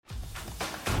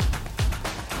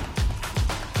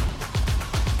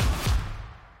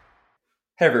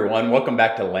Hey everyone, welcome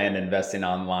back to Land Investing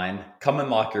Online. Come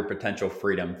unlock your potential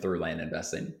freedom through land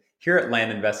investing. Here at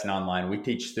Land Investing Online, we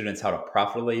teach students how to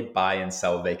profitably buy and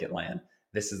sell vacant land.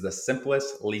 This is the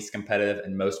simplest, least competitive,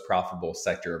 and most profitable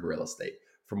sector of real estate.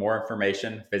 For more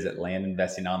information, visit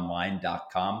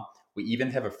landinvestingonline.com. We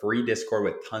even have a free Discord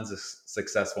with tons of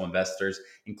successful investors,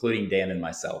 including Dan and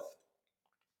myself.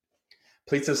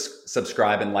 Please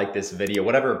subscribe and like this video,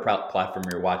 whatever platform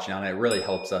you're watching on. It really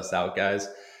helps us out, guys.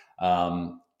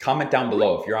 Comment down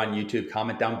below. If you're on YouTube,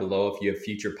 comment down below if you have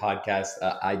future podcast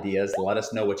ideas. Let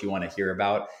us know what you want to hear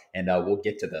about, and we'll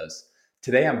get to those.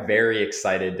 Today, I'm very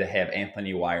excited to have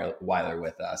Anthony Weiler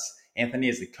with us. Anthony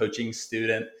is a coaching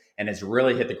student and has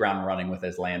really hit the ground running with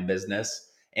his land business.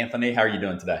 Anthony, how are you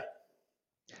doing today?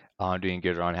 I'm doing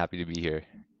good, Ron. Happy to be here.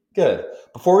 Good.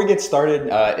 Before we get started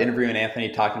interviewing Anthony,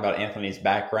 talking about Anthony's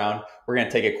background, we're going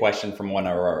to take a question from one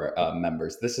of our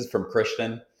members. This is from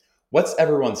Christian. What's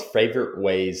everyone's favorite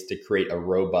ways to create a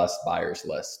robust buyer's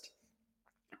list?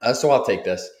 So I'll take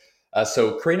this.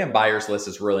 So creating a buyer's list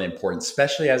is really important,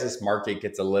 especially as this market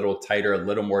gets a little tighter, a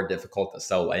little more difficult to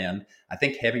sell land. I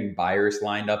think having buyers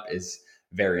lined up is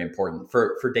very important.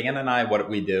 For Dan and I, what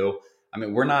we do, I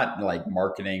mean, we're not like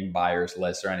marketing buyers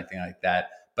lists or anything like that,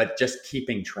 but just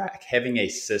keeping track, having a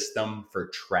system for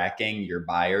tracking your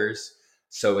buyers.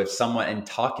 So if someone and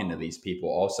talking to these people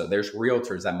also, there's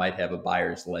realtors that might have a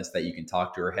buyer's list that you can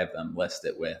talk to or have them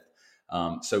listed with.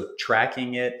 So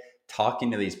tracking it, talking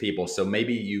to these people. So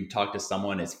maybe you talk to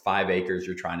someone, it's 5 acres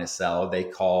you're trying to sell. They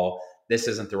call, this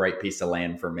isn't the right piece of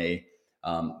land for me.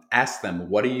 Ask them,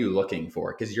 what are you looking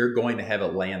for? Because you're going to have a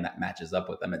land that matches up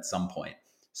with them at some point.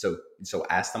 So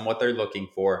ask them what they're looking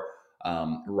for.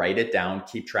 Write it down,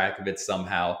 keep track of it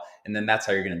somehow, and then that's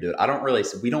how you're going to do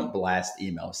it. We don't blast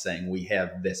emails saying we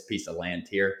have this piece of land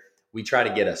here. We try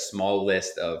to get a small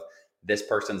list of this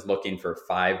person's looking for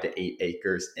 5 to 8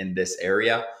 acres in this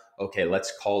area. Okay,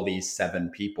 let's call these 7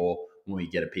 people when we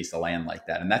get a piece of land like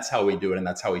that. And that's how we do it. And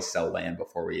that's how we sell land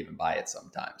before we even buy it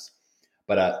sometimes.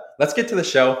 But let's get to the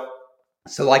show.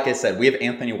 So like I said, we have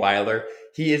Anthony Weiler.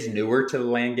 He is newer to the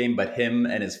land game, but him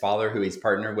and his father, who he's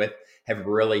partnered with, have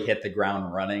really hit the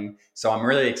ground running. So I'm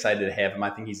really excited to have him. I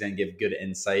think he's going to give good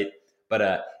insight.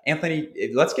 But Anthony,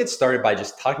 let's get started by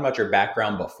just talking about your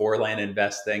background before land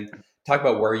investing. Talk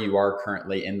about where you are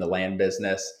currently in the land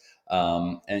business.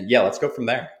 And yeah, let's go from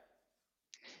there.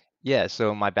 Yeah,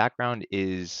 so my background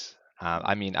is,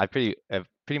 I've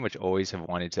pretty much always have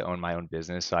wanted to own my own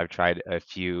business. So I've tried a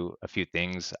few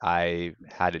things. I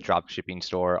had a drop shipping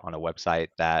store on a website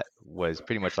that was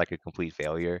pretty much like a complete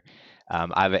failure.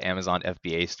 I have an Amazon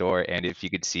FBA store, and if you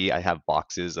could see, I have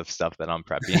boxes of stuff that I'm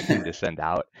prepping to send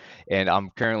out. And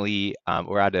I'm currently,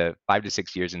 we're at 5 to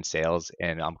 6 years in sales,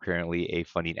 and I'm currently a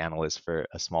funding analyst for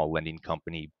a small lending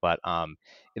company. But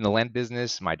in the land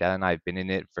business, my dad and I have been in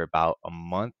it for about a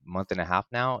month and a half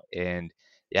now, and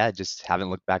yeah, just haven't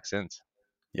looked back since.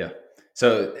 Yeah.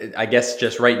 So I guess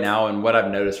just right now, and what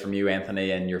I've noticed from you,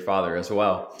 Anthony, and your father as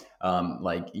well,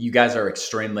 like you guys are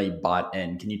extremely bought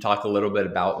in. Can you talk a little bit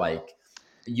about like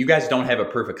you guys don't have a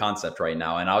proof of concept right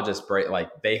now, and I'll just break like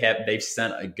they've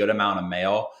sent a good amount of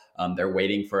mail. They're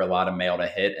waiting for a lot of mail to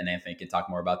hit, and Anthony can talk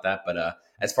more about that. But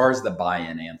as far as the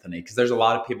buy-in, Anthony, because there's a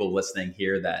lot of people listening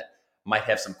here that might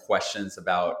have some questions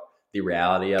about the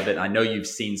reality of it. I know you've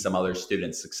seen some other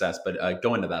students' success, but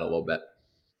go into that a little bit.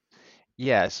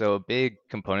 Yeah, so a big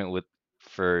component with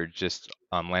for just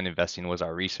land investing was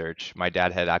our research. My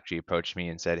dad had actually approached me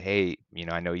and said, "Hey,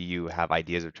 I know you have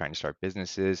ideas of trying to start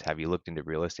businesses. Have you looked into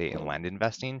real estate and land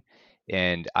investing?"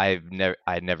 And I'd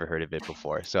never heard of it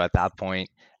before. So at that point,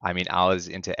 I was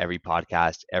into every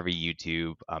podcast, every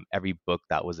YouTube, every book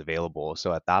that was available.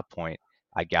 So at that point,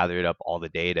 I gathered up all the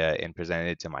data and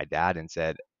presented it to my dad and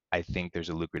said, "I think there's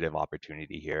a lucrative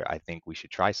opportunity here. I think we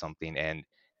should try something." And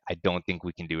I don't think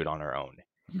we can do it on our own.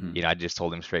 Mhm. I just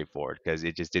told him straightforward because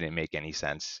it just didn't make any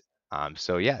sense.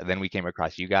 So yeah, then we came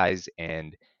across you guys,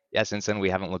 and yeah, since then we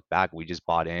haven't looked back. We just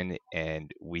bought in,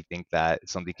 and we think that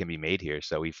something can be made here.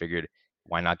 So we figured,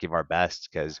 why not give our best?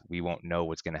 Because we won't know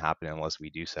what's going to happen unless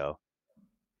we do so.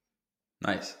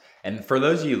 Nice. And for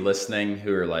those of you listening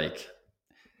who are like,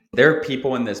 there are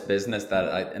people in this business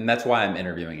and that's why I'm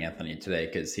interviewing Anthony today,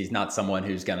 because he's not someone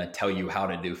who's going to tell you how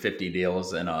to do 50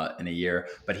 deals in a year,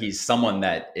 but he's someone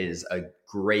that is a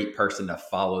great person to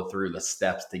follow through the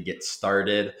steps to get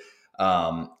started.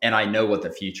 And I know what the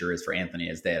future is for Anthony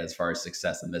and his dad as far as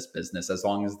success in this business. As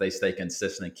long as they stay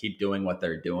consistent and keep doing what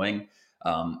they're doing,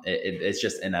 it's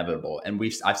just inevitable. And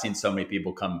I've seen so many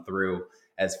people come through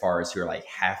as far as who are like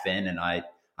half in, and I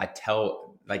tell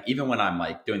like even when I'm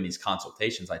like doing these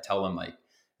consultations, I tell them like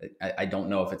I don't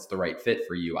know if it's the right fit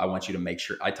for you. I want you to make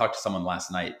sure. I talked to someone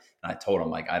last night and I told him,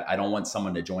 like, I don't want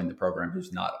someone to join the program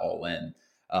who's not all in.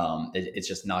 It's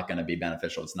just not going to be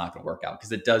beneficial. It's not going to work out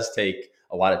because it does take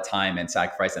a lot of time and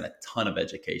sacrifice and a ton of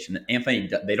education. Anthony,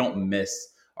 they don't miss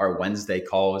our Wednesday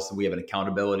calls. We have an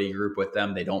accountability group with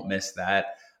them. They don't miss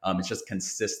that. It's just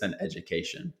consistent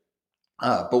education.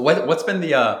 But what's been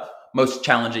the most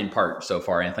challenging part so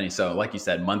far, Anthony? So, like you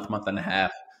said, month and a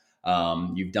half.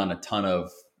 You've done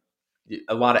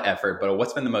a lot of effort, but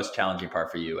what's been the most challenging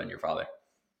part for you and your father?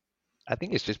 I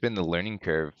think it's just been the learning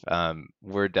curve.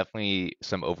 We're definitely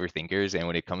some overthinkers, and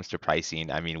when it comes to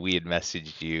pricing, I mean, we had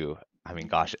messaged you. I mean,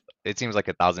 gosh, it seems like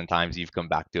 1,000 times you've come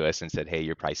back to us and said, "Hey,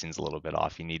 your pricing's a little bit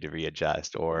off. You need to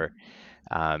readjust," or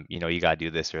you got to do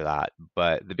this or that.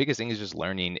 But the biggest thing is just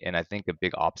learning. And I think a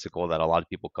big obstacle that a lot of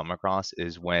people come across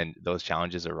is when those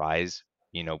challenges arise,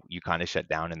 you kind of shut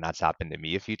down. And that's happened to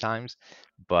me a few times.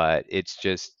 But it's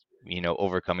just,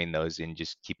 overcoming those and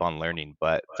just keep on learning.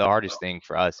 But the hardest thing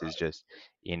for us is just,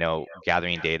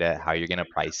 gathering data, how you're going to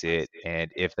price it.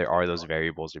 And if there are those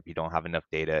variables, or if you don't have enough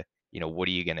data, what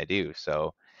are you going to do?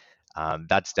 So,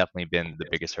 that's definitely been the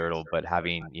biggest hurdle. But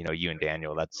having, you and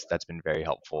Daniel, that's been very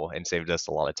helpful and saved us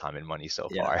a lot of time and money so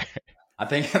Yeah. far. I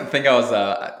think I was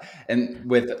and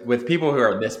with people who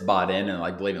are this bought in and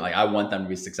like believing, like I want them to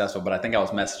be successful, but I think I was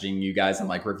messaging you guys and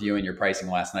like reviewing your pricing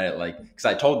last night at like, because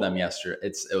I told them yesterday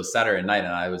it was Saturday night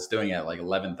and I was doing it at like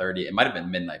 11:30. It might have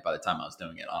been midnight by the time I was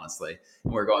doing it, honestly.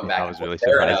 And we're going Yeah, I back and was forth. really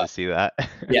surprised to see that.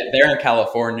 Yeah, they're in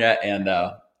California, and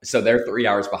so they're 3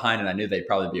 hours behind, and I knew they'd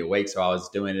probably be awake, so I was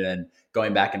doing it and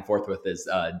going back and forth with his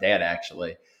dad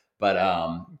actually. But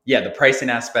yeah, the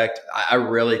pricing aspect, I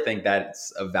really think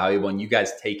that's a valuable, and you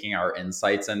guys taking our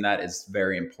insights in that is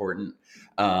very important.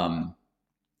 Um,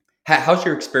 how's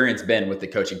your experience been with the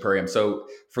coaching program? So,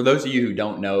 for those of you who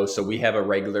don't know, so we have a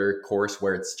regular course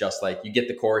where it's just like you get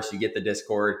the course, you get the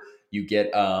Discord, you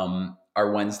get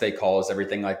our Wednesday calls,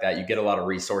 everything like that. You get a lot of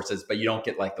resources, but you don't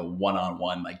get like the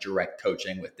one-on-one, like direct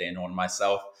coaching with Daniel and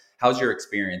myself. How's your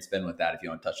experience been with that? If you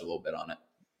want to touch a little bit on it.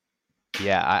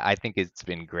 Yeah, I think it's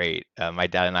been great. My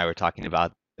dad and I were talking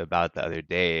about the other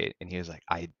day, and he was like,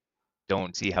 "I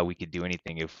don't see how we could do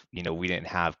anything if we didn't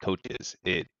have coaches.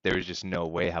 There was just no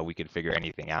way how we could figure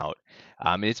anything out.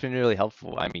 And it's been really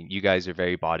helpful. I mean, you guys are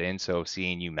very bought in, so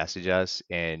seeing you message us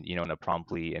and in a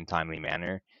promptly and timely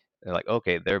manner, they're like,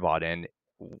 okay, they're bought in.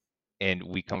 And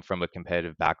we come from a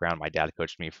competitive background. My dad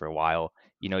coached me for a while.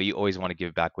 You always want to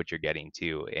give back what you're getting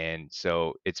too, and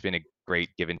so it's been a great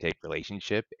give and take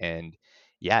relationship. And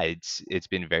yeah, it's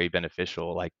been very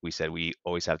beneficial. Like we said, we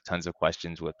always have tons of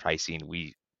questions with pricing.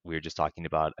 We were just talking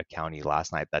about a county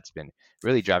last night that's been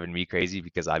really driving me crazy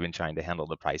because I've been trying to handle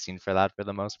the pricing for that for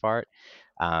the most part.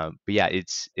 But yeah,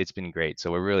 it's been great.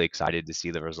 So we're really excited to see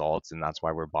the results, and that's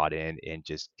why we're bought in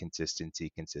just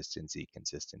consistency, consistency,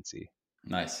 consistency.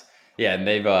 Nice. Yeah, and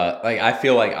they've like I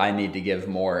feel like I need to give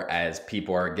more as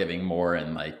people are giving more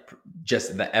and like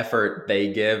just the effort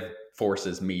they give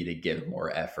forces me to give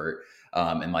more effort.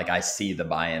 And like I see the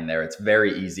buy-in there. It's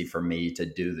very easy for me to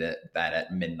do that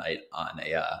at midnight on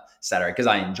a Saturday because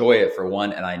I enjoy it for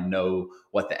one, and I know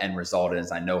what the end result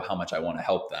is. I know how much I want to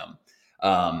help them.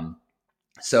 Um,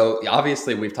 so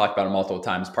obviously, we've talked about it multiple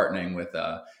times, partnering with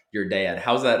your dad.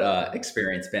 How's that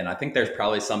experience been? I think there's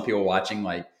probably some people watching.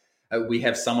 Like we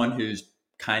have someone who's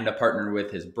kind of partnered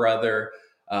with his brother,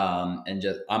 and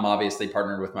just I'm obviously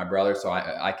partnered with my brother, so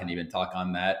I can even talk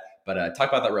on that. But talk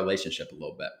about that relationship a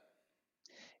little bit.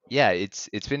 Yeah, it's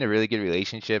been a really good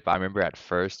relationship. I remember at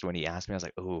first when he asked me, I was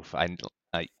like, "Oof," I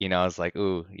was like,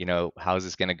 "Ooh, how's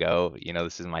this gonna go?"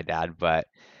 This is my dad, but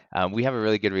we have a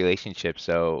really good relationship,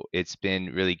 so it's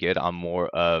been really good. I'm more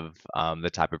of the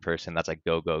type of person that's like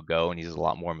go, go, go, and he's a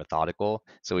lot more methodical.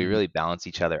 So we Mhm. really balance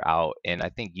each other out. And I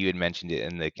think you had mentioned it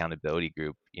in the accountability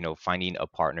group. Finding a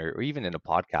partner, or even in a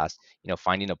podcast,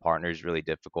 finding a partner is really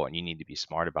difficult, and you need to be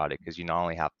smart about it because you not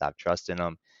only have to have trust in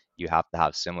them, you have to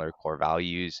have similar core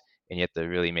values, and you have to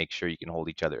really make sure you can hold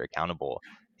each other accountable.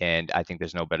 And I think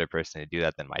there's no better person to do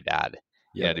that than my dad. To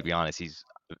Yep. be honest,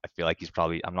 I feel like he's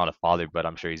probably, I'm not a father, but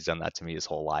I'm sure he's done that to me his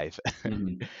whole life.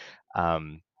 Mhm.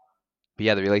 um, but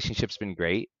yeah, the relationship's been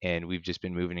great, and we've just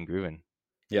been moving and grooving.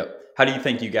 Yep. How do you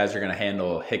think you guys are going to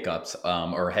handle hiccups?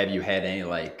 Or have you had any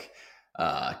like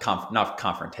not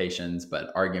confrontations,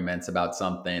 but arguments about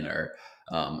something, or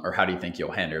how do you think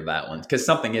you'll handle that one? Because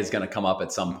something is going to come up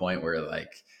at some point where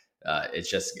like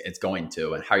it's going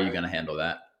to, and how are you going to handle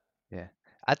that? Yeah.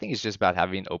 I think it's just about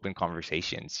having open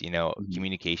conversations. Mhm.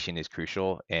 Communication is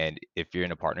crucial. And if you're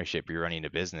in a partnership, you're running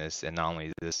a business, and not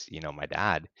only this, my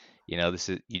dad, this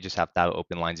is, you just have to have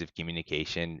open lines of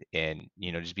communication and,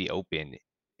 just be open.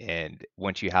 And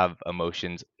once you have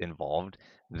emotions involved,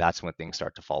 that's when things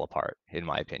start to fall apart, in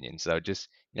my opinion. So just,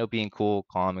 being cool,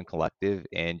 calm, and collective,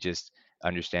 and just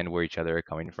understand where each other are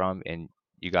coming from. And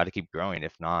you got to keep growing.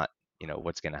 If not,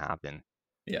 what's going to happen?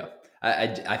 Yeah.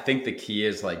 I think the key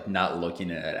is like not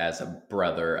looking at it as a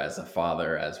brother, as a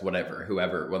father, as whatever,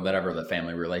 whoever, whatever the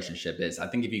family relationship is. I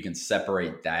think if you can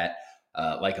separate that,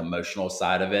 like emotional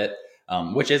side of it,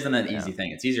 which isn't an Yeah. easy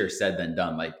thing, it's easier said than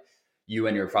done. Like you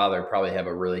and your father probably have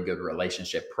a really good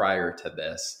relationship prior to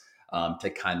this, to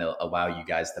kind of allow you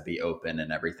guys to be open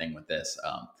and everything with this.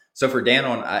 So for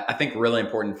Daniel, I think really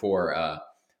important for,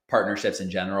 partnerships in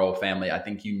general, family, I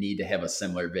think you need to have a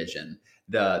similar vision.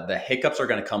 The hiccups are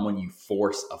going to come when you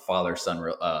force a father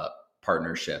son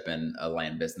partnership in a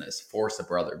land business, force a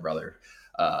brother,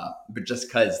 but just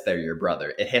because they're your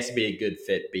brother, it has to be a good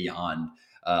fit beyond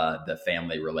the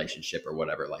family relationship or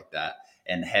whatever like that.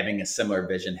 And having a similar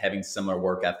vision, having similar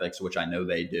work ethics, which I know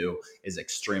they do, is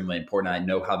extremely important. I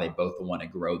know how they both want to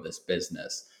grow this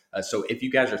business. So if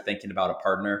you guys are thinking about a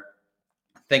partner,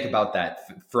 think about that.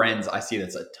 Friends, I see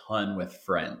that's a ton with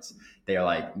friends. They're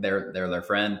like they're their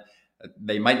friend.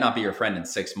 They might not be your friend in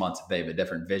 6 months if they have a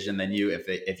different vision than you.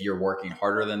 If you're working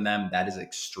harder than them, that is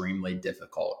extremely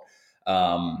difficult.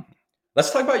 Um,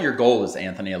 let's talk about your goals,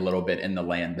 Anthony, a little bit in the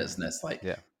land Mhm. business. Like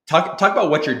Yeah. talk about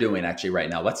what you're doing actually right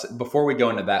now. Let's before we go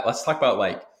into that, let's talk about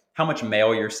like how much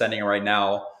mail you're sending right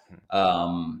now. Mhm.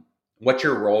 Um, what's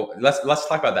your role? Let's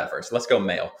talk about that first. Let's go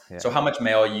mail. Yeah. So how much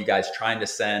mail are you guys trying to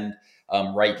send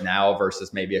right now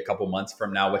versus maybe a couple months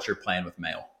from now? What's your plan with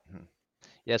mail? Mhm.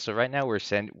 Yeah, so right now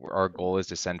our goal is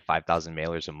to send 5,000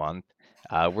 mailers a month.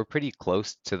 We're pretty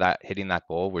close to that, hitting that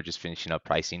goal. We're just finishing up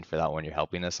pricing for that one you're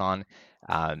helping us on.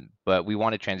 But we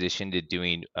want to transition to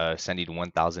doing sending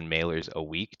 1,000 mailers a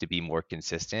week to be more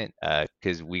consistent.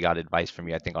 Because we got advice from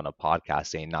you, I think, on a podcast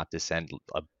saying not to send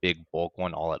a big bulk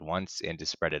one all at once and to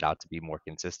spread it out to be more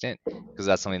consistent. Because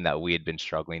that's something that we had been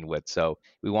struggling with. So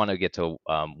we want to get to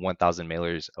 1,000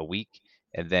 mailers a week,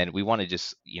 and then we want to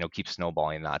just keep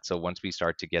snowballing that. So once we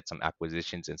start to get some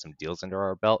acquisitions and some deals under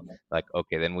our belt, like,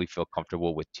 okay, then we feel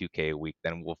comfortable with 2K a week,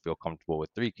 then we'll feel comfortable with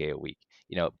 3K a week.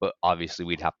 But obviously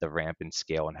we'd have to ramp and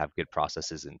scale and have good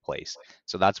processes in place.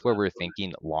 So that's where we're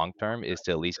thinking long term, is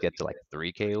to at least get to like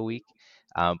 3K a week.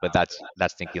 But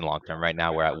that's thinking long term. Right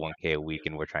now we're at 1K a week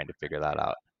and we're trying to figure that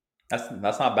out.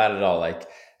 That's not bad at all. Like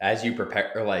as you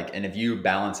prepare, or like, and if you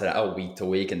balance it out week to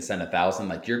week and send 1,000,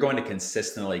 like you're going to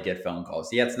consistently get phone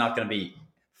calls. Yeah, it's not going to be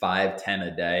 5, 10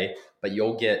 a day, but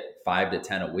you'll get 5 to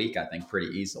 10 a week. I think pretty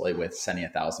easily with sending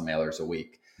 1,000 mailers a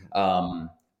week. Um,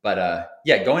 but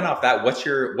yeah, going off that, what's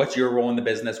your role in the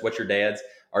business? What's your dad's?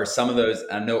 Are some of those?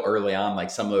 I know early on, like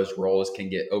some of those roles can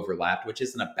get overlapped, which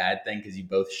isn't a bad thing because you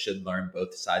both should learn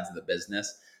both sides of the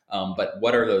business. But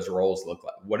what are those roles look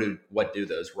like? What do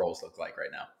those roles look like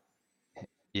right now?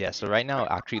 Yeah, so right now,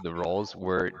 actually, the roles,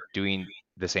 we're doing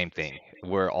the same thing.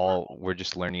 We're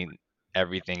just learning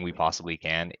everything we possibly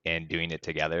can and doing it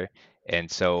together.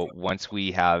 And so once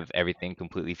we have everything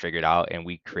completely figured out and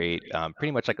we create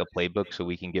pretty much like a playbook so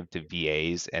we can give to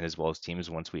VAs and as well as teams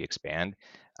once we expand,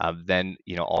 then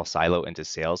I'll silo into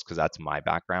sales because that's my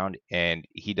background, and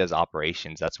he does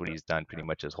operations. That's what he's done pretty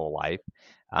much his whole life.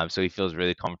 So he feels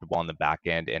really comfortable on the back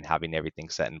end and having everything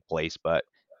set in place. But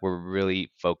we're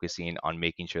really focusing on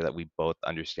making sure that we both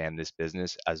understand this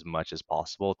business as much as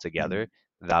possible together.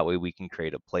 That way we can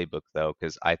create a playbook, though,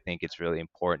 because I think it's really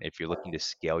important if you're looking to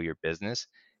scale your business,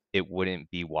 it wouldn't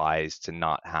be wise to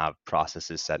not have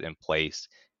processes set in place,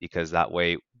 because that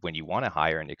way when you want to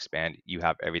hire and expand, you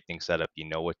have everything set up, you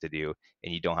know what to do,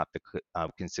 and you don't have to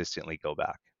consistently go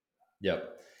back.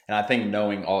 Yep. And I think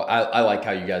knowing all, I like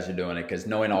how you guys are doing it because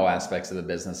knowing all aspects of the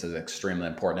business is extremely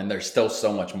important. And there's still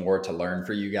so much more to learn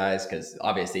for you guys because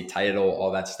obviously title,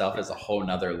 all that stuff is a Yeah. whole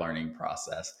nother learning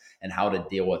process and how to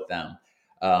deal with them.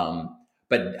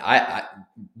 But I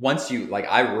once you like,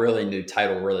 I really knew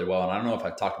title really well. And I don't know if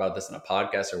I've talked about this in a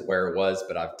podcast or where it was,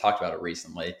 but I've talked about it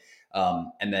recently.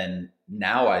 And then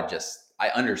now I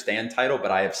understand title,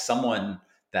 but I have someone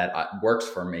that works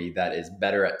for me that is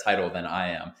better at title than I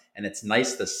am. And it's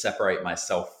nice to separate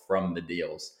myself from the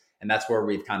deals. And that's where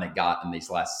we've kind of got in these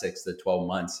last 6 to 12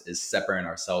 months is separating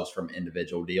ourselves from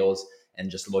individual deals and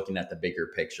just looking at the bigger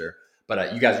picture.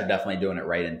 But you guys are definitely doing it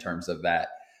right in terms of that.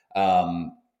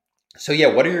 Um, so yeah,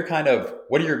 what are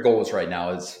your goals right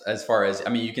now as far as, I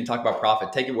mean, you can talk about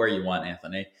profit, take it where you want,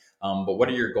 Anthony. But what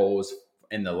are Mhm. your goals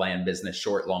in the land business,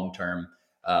 short, long term?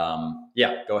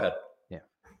 Yeah, go ahead. Yeah.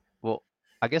 Well,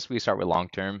 I guess we start with long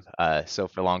term. So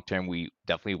for long term, we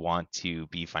definitely want to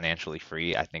be financially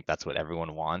free. I think that's what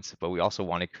everyone wants, but we also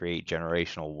want to create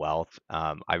generational wealth.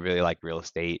 I really like real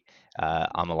estate.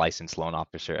 I'm a licensed loan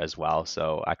officer as well,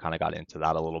 so I kind of got into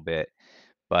that a little bit.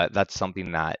 But that's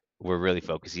something that we're really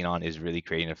focusing on is really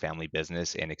creating a family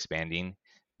business and expanding.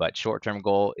 But short-term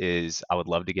goal is I would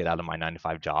love to get out of my 9 to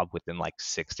 5 job within like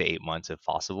 6 to 8 months if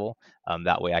possible.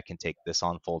 That way I can take this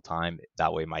on full time.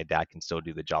 That way my dad can still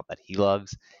do the job that he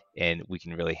loves and we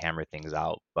can really hammer things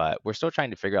out. But we're still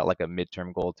trying to figure out like a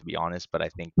midterm goal to be honest. But I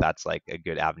think that's like a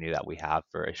good avenue that we have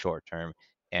for a short term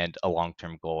and a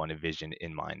long-term goal and a vision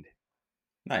in mind.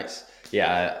 Nice.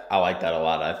 Yeah, I like that a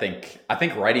lot. I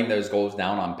think writing those goals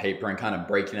down on paper and kind of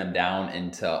breaking them down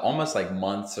into almost like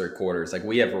months or quarters. Like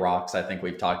we have rocks, I think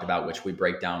we've talked about, which we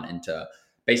break down into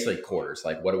basically quarters.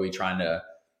 Like what are we trying to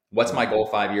what's my Mm, goal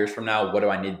 5 years from now? What do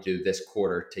I need to do this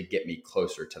quarter to get me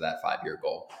closer to that 5 year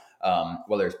goal?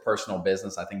 Whether it's personal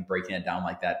business, I think breaking it down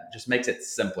like that just makes it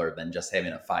simpler than just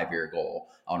having a 5 year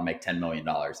goal. I want to make $10 million in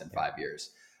yeah. 5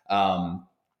 years.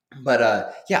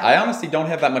 But yeah, I honestly don't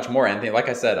have that much more, Anthony. Like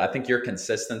I said, I think your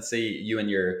consistency, you and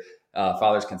your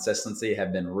father's consistency,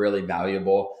 have been really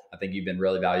valuable. I think you've been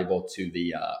really valuable to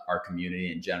the our community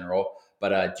in general.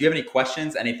 But do you have any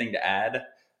questions? Anything to add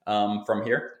from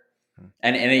here? Mm.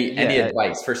 And any Yeah,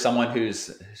 advice for someone yeah.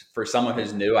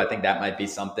 who's new? I think that might be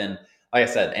something. Like I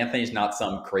said, Anthony's not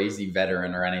some crazy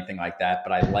veteran or anything like that,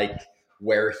 but I like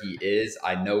where he is.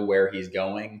 I know where he's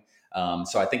going,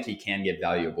 so I think he can give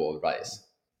valuable advice.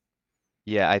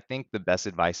 Yeah, I think the best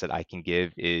advice that I can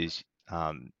give is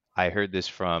I heard this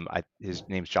from his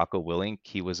name's Jocko Willink.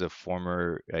 He was a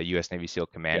former U.S. Navy SEAL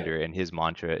Yeah. commander, and his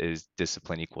mantra is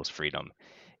discipline equals freedom.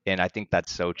 And I think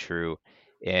that's so true.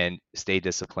 And stay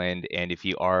disciplined. And if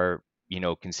you are,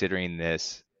 considering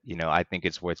this, I think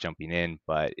it's worth jumping in.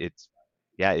 But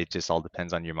yeah, it just all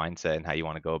depends on your mindset and how you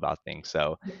want to go about things.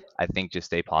 So I think just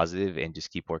stay positive and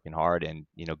just keep working hard, and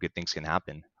good things can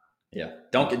happen. Yeah.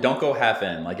 Don't go half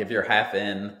in. Like if you're half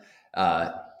in,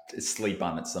 uh sleep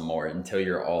on it some more until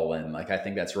you're all in. Like I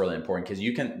think that's really important because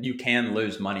you can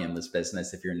lose money in this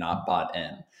business if you're not bought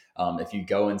in. If you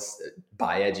go and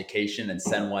buy education and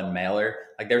send one mailer,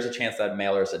 like there's a chance that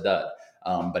mailer is a dud.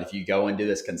 But if you go and do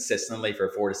this consistently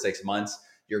for 4 to 6 months,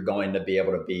 you're going to be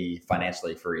able to be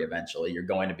financially free eventually. You're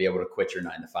going to be able to quit your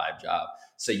 9 to 5 job.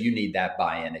 So you need that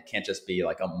buy-in. It can't just be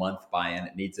like a month buy-in.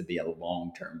 It needs to be a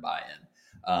long-term buy-in.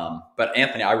 But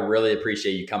Anthony, I really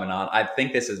appreciate you coming on. I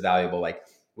think this is valuable. Like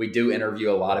we do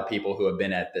interview a lot of people who have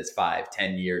been at this 5,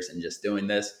 10 years and just doing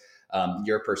this.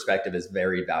 Your perspective is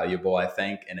very valuable, I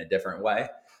think, in a different way.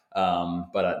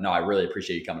 But no, I really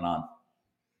appreciate you coming on.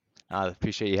 I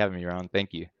appreciate you having me around.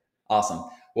 Thank you. Awesome.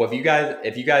 Well, if you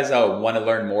guys want to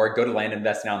learn more, go to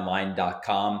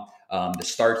landinvestingonline.com. The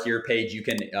Start Here page, you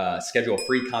can schedule a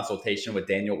free consultation with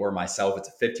Daniel or myself. It's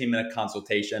a 15-minute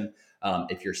consultation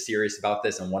if you're serious about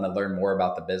this and want to learn more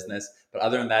about the business. But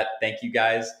other than that, thank you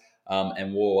guys,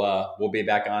 and we'll be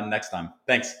back on next time.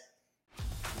 Thanks.